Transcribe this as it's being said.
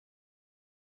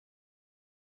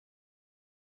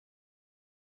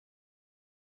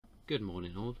Good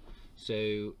morning all.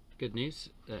 So good news,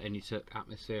 it only took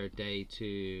Atmosphère a day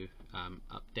to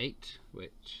update,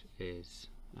 which is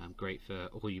great for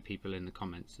all you people in the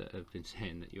comments that have been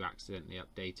saying that you accidentally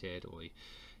updated or you've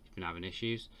been having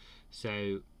issues.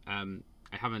 So I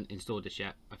haven't installed this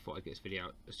yet. I thought I'd get this video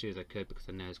out as soon as I could because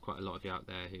I know there's quite a lot of you out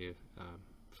there who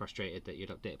frustrated that you'd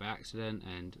update by accident,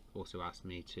 and also asked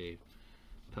me to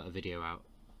put a video out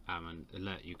and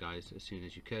alert you guys as soon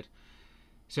as you could.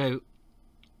 So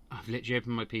I've literally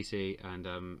opened my PC and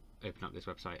opened up this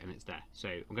website and it's there. So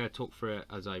I'm going to talk through it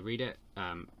as I read it.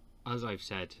 As I've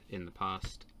said in the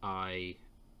past, I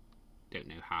don't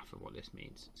know half of what this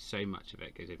means. So much of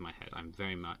it goes over my head. I'm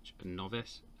very much a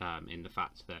novice in the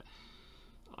fact that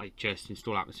I just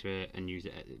install Atmosphère and use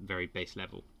it at a very base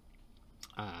level.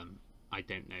 I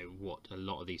don't know what a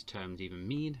lot of these terms even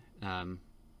mean,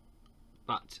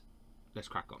 but let's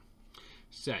crack on.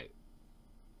 So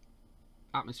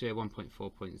Atmosphère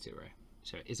 1.4.0.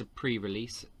 So it is a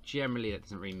pre-release. Generally that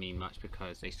doesn't really mean much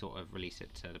because they sort of release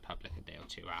it to the public a day or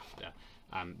two after.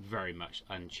 Very much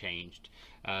unchanged.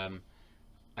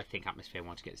 I think Atmosphère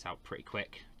wanted to get this out pretty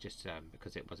quick just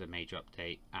because it was a major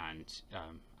update and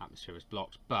Atmosphère was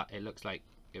blocked, but it looks like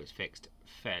it was fixed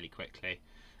fairly quickly.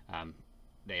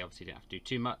 They obviously didn't have to do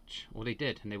too much, or they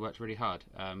did, and they worked really hard.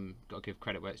 Got to give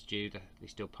credit where it's due. They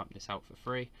still pumped this out for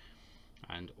free,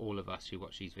 and all of us who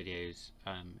watch these videos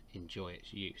enjoy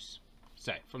its use.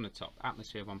 So from the top,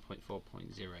 Atmosphère 1.4.0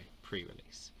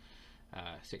 pre-release,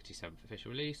 67th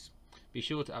official release. Be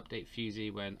sure to update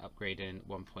Fusee when upgrading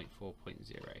 1.4.0.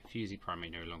 Fusee-primary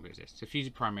no longer exists. So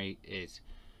Fusee-primary is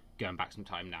going back some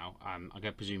time now. I'm going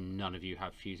to presume none of you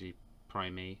have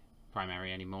Fusee-primary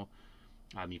anymore.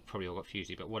 You've probably all got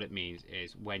Fusee, but what it means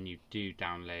is when you do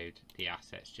download the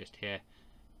assets just here,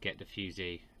 get the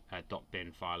Fusee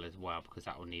 .bin file as well, because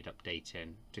that will need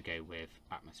updating to go with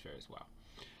Atmosphère as well.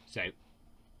 So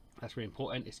that's really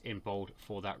important. It's in bold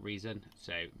for that reason,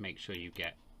 so make sure you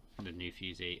get the new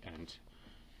Fusee and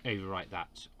overwrite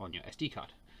that on your SD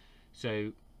card.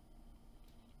 So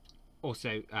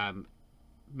also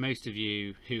most of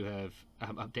you who have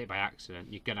updated by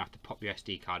accident, you're going to have to pop your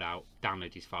SD card out,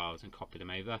 download these files and copy them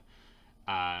over.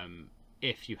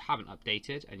 If you haven't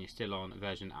updated and you're still on a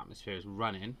version Atmosphère is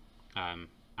running,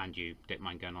 and you don't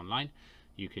mind going online,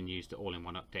 you can use the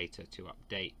all-in-one updater to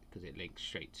update because it links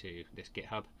straight to this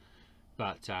GitHub.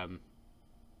 But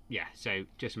yeah, so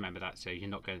just remember that. So you're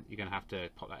going to have to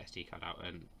pop that SD card out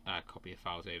and copy your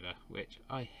files over, which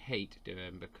I hate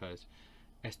doing because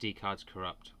SD cards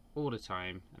corrupt all the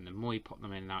time, and the more you pop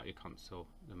them in and out of your console,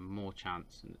 the more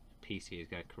chance the PC is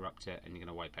going to corrupt it and you're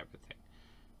going to wipe everything.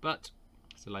 But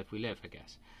it's the life we live, I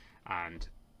guess, and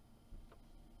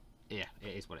yeah,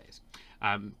 it is what it is.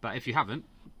 But if you haven't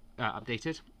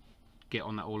updated, get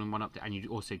on that all-in-one update, and you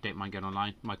also don't mind going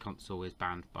online. My console is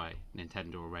banned by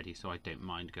Nintendo already, so I don't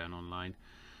mind going online.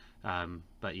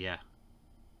 But yeah,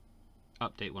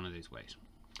 update one of those ways.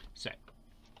 So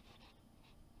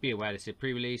be aware this is a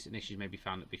pre-release and issues may be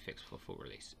found that be fixed for full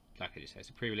release. Like I just said, it's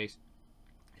a pre-release.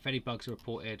 If any bugs are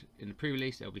reported in the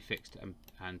pre-release, they'll be fixed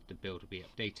and the build will be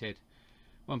updated.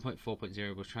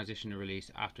 1.4.0 will transition to release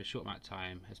after a short amount of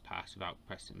time has passed without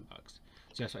pressing bugs.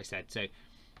 So that's what I said. So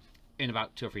in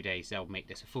about 2 or 3 days, they'll make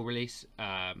this a full release,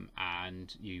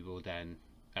 and you will then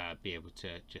be able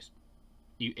to just,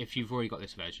 if you've already got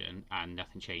this version and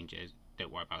nothing changes,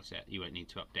 don't worry about it. You won't need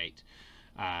to update.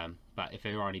 But if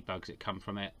there are any bugs that come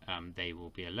from it, they will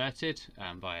be alerted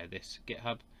via this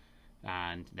GitHub,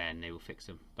 and then they will fix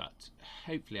them. But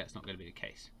hopefully that's not going to be the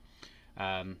case.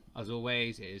 As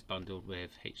always, it is bundled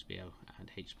with HBL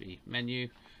and hbmenu.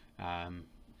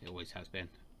 It always has been.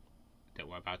 Don't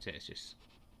worry about it. It's just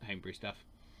homebrew stuff.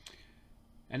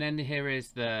 And then here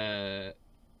is the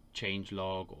change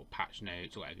log or patch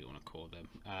notes, or whatever you want to call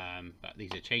them. But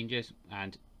these are changes,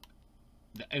 and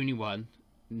the only one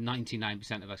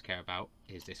 99% of us care about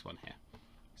is this one here.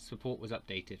 Support was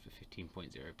updated for 15.0.0.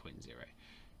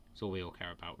 That's all we all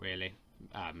care about, really.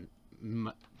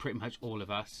 Pretty much all of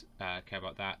us care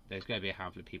about that. There's going to be a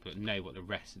handful of people that know what the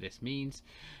rest of this means,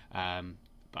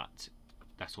 but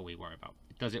that's all we worry about.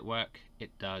 Does it work?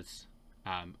 It does.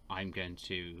 I'm going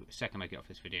to, the second I get off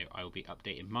this video, I will be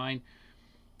updating mine.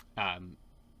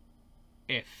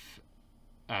 If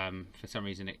for some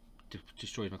reason it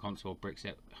destroys my console, bricks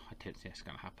it, I don't think that's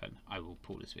going to happen, I will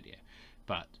pull this video.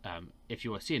 But if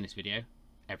you are seeing this video,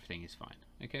 everything is fine.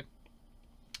 Okay.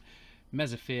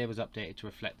 Mesosphère was updated to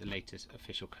reflect the latest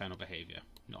official kernel behavior.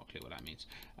 Not a clue what that means.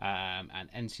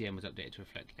 And NCM was updated to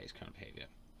reflect the latest kernel behavior.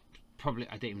 Probably,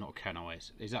 I don't even know what kernel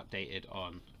is. It's updated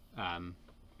on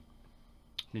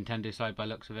Nintendo side by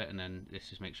looks of it, and then let's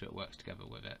just make sure it works together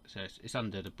with it. So it's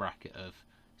under the bracket of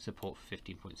support for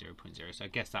 15.0.0, so I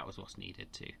guess that was what's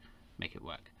needed to make it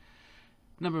work.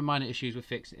 A number of minor issues were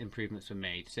fixed and improvements were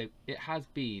made. So it has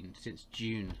been since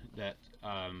June that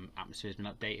Atmosphère has been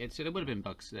updated, so there would have been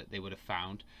bugs that they would have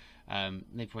found.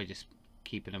 They're probably just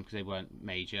keeping them because they weren't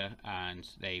major, and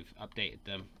they've updated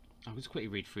them. I'll just quickly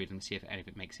read through them and see if any of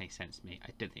it makes any sense to me. I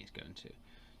don't think it's going to.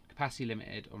 Capacity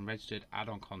limited on registered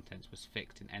add-on contents was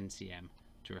fixed in NCM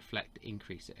to reflect the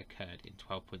increase that occurred in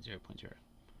 12.0.0.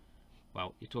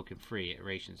 Well, you're talking 3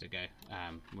 iterations ago.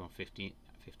 We're on 15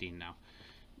 now.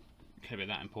 Could be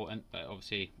that important, but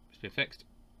obviously it's been fixed.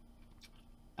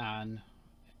 And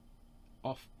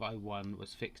off by 1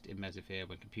 was fixed in mesosphère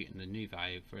when computing the new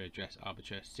value for address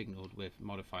arbiter signaled with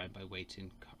modifying by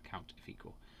weighting count if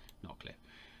equal. Not clear.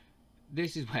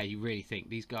 This is where you really think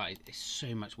these guys, it's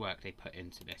so much work they put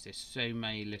into this. There's so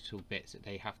many little bits that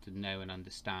they have to know and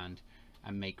understand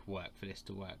and make work for this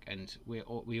to work. And we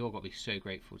all got to be so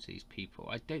grateful to these people.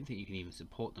 I don't think you can even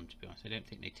support them, to be honest. I don't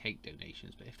think they take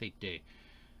donations, but if they do,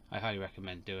 I highly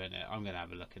recommend doing it. I'm going to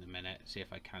have a look in a minute, see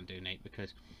if I can donate,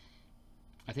 because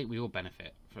I think we all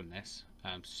benefit from this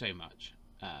so much.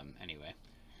 Anyway,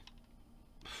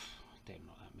 don't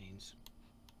know what that means.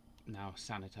 Now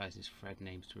sanitizes thread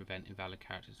names to prevent invalid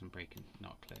characters from breaking.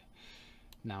 Not clear.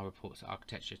 Now reports the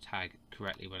architecture tag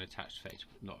correctly when attached to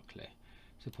Facebook. Not clear.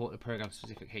 Support the program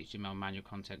specific HTML manual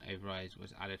content overrides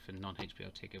was added for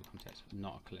non-HTML ticket context.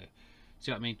 Not clear.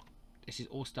 See what I mean? This is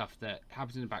all stuff that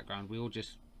happens in the background. We all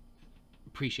just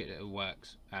appreciate that it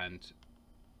works, and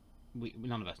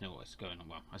none of us know what's going on.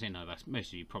 Well, I say none of us. Most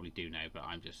of you probably do know, but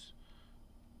I'm just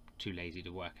too lazy to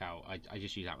work out. I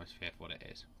just use Atmosphère for what it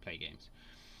is. Play games.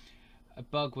 A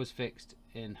bug was fixed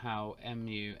in how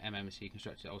MMC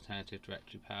constructed alternative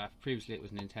directory path. Previously it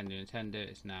was Nintendo,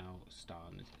 it's now Star.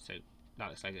 So that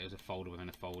looks like it was a folder within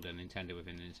a folder, Nintendo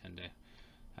within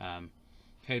Nintendo.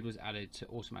 Code was added to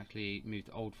automatically move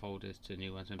the old folders to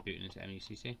new ones when booting into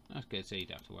MUCC. That's good, so you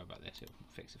don't have to worry about this, it'll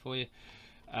fix it for you.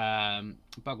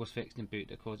 Bug was fixed in boot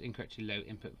that caused incorrectly low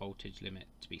input voltage limit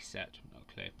to be set. Not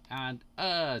clear. And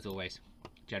as always,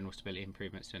 general stability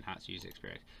improvements to enhance user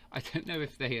experience. I don't know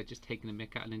if they are just taking a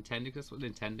mick out of Nintendo, because that's what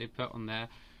Nintendo put on their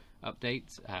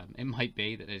updates. It might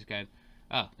be that they're just going,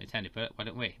 oh, Nintendo put it, why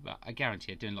don't we? But I guarantee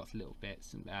they're doing lots of little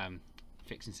bits and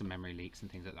fixing some memory leaks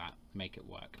and things like that, make it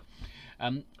work.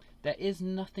 There is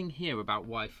nothing here about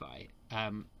Wi-Fi.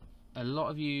 A lot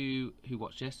of you who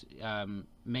watch this,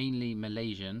 mainly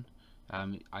Malaysian,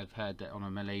 I've heard that on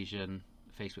a Malaysian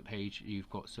Facebook page you've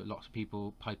got lots of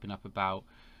people piping up about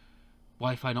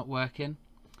Wi-Fi not working.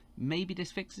 Maybe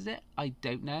this fixes it, I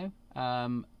don't know.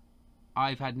 I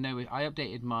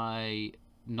updated my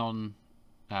non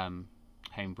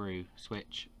homebrew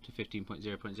switch to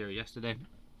 15.0.0 yesterday.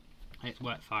 It's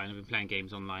worked fine. I've been playing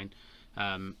games online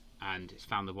and it's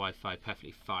found the Wi-Fi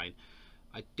perfectly fine.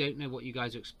 I don't know what you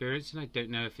guys are experiencing. I don't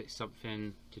know if it's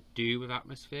something to do with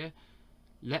Atmosphère.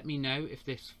 Let me know if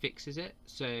this fixes it.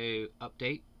 So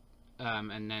update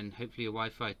and then hopefully your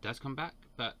Wi-Fi does come back.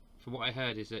 But from what I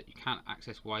heard is that you can't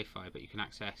access Wi-Fi, but you can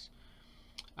access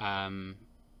like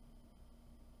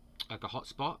a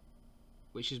hotspot,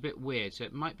 which is a bit weird. So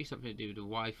it might be something to do with the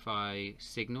Wi-Fi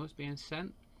signals being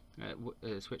sent.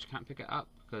 The switch can't pick it up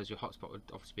because your hotspot would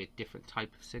obviously be a different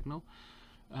type of signal.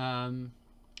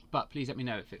 But please let me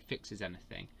know if it fixes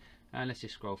anything. And let's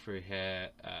just scroll through here,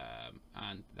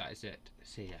 and that is it.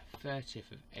 See, yeah,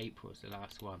 30th of April is the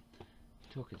last one.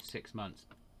 Talking 6 months,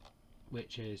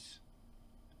 which is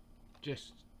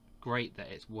just great that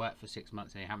it's worked for 6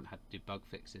 months and you haven't had to do bug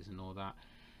fixes and all that.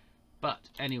 But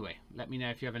anyway, let me know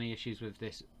if you have any issues with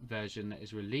this version that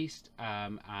is released,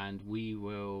 and we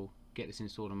will get this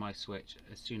installed on my Switch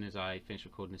as soon as I finish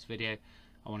recording this video.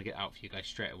 I want to get it out for you guys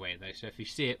straight away though, so if you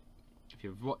see it, if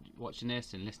you're watching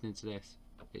this and listening to this,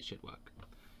 it should work.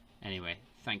 Anyway,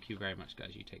 thank you very much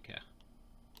guys, you take care.